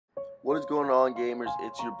What is going on, gamers?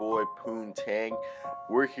 It's your boy Poontang.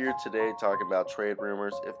 We're here today talking about trade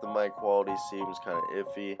rumors. If the mic quality seems kind of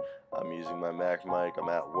iffy, I'm using my Mac mic, I'm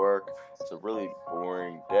at work. It's a really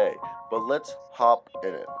boring day, but let's hop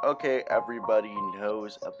in it. Okay, everybody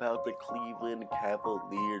knows about the Cleveland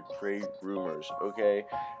Cavaliers trade rumors, okay?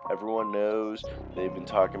 Everyone knows they've been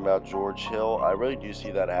talking about George Hill. I really do see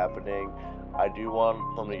that happening. I do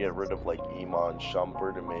want them to get rid of like Iman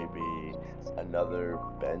Shumpert and maybe another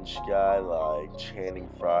bench guy like Channing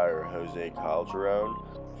Frye or Jose Calderon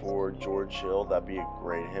for George Hill. That'd be a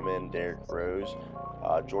great, him and Derrick Rose.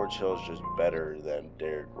 George Hill is just better than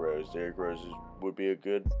Derrick Rose. Derrick Rose would be a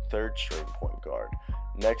good third string point guard.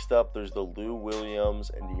 Next up, there's the Lou Williams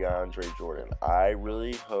and DeAndre Jordan. I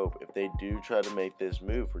really hope if they do try to make this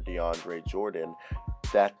move for DeAndre Jordan,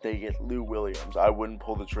 that they get Lou Williams. I wouldn't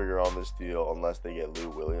pull the trigger on this deal unless they get Lou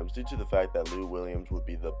Williams, due to the fact that Lou Williams would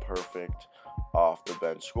be the perfect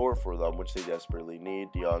off-the-bench scorer for them, which they desperately need.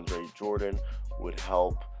 DeAndre Jordan would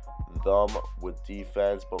help them with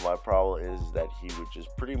defense, but my problem is that he would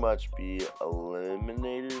just pretty much be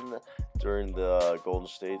eliminated during the Golden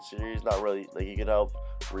State series. Not really, like he could help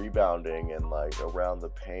rebounding and like around the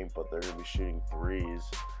paint, but they're gonna be shooting threes,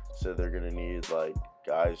 so they're gonna need like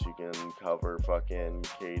guys who can cover fucking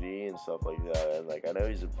KD and stuff like that. And like I know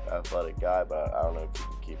he's an athletic guy, but I don't know if he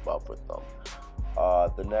can keep up with them.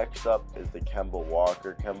 The next up is the Kemba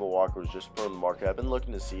Walker. Kemba Walker was just put on the market. I've been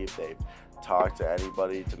looking to see if they've talked to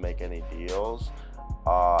anybody to make any deals,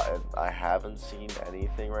 and I haven't seen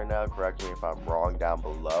anything right now. Correct me if I'm wrong down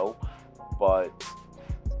below, but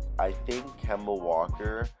I think Kemba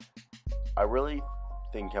Walker, I really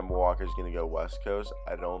think Kemba Walker is going to go West Coast.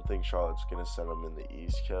 I don't think Charlotte's going to send him in the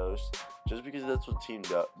East Coast, just because that's what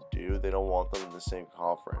teams do. They don't want them in the same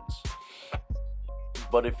conference.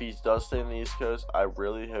 But if he does stay in the East Coast, I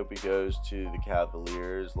really hope he goes to the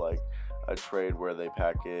Cavaliers, like a trade where they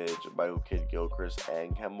package Michael Kidd-Gilchrist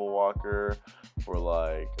and Kemba Walker for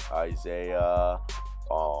like Isaiah,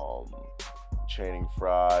 Channing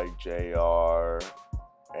Frye, JR,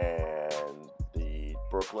 and the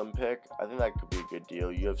Brooklyn pick. I think that could be a good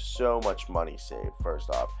deal. You have so much money saved. First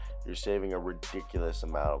off, you're saving a ridiculous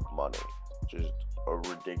amount of money. Just a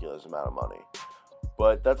ridiculous amount of money.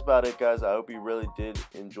 But that's about it, guys. I hope you really did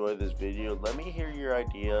enjoy this video. Let me hear your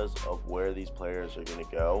ideas of where these players are going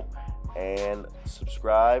to go. And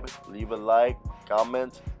subscribe, leave a like,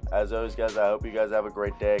 comment. As always, guys, I hope you guys have a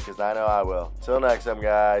great day, because I know I will. Till next time,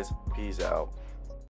 guys. Peace out.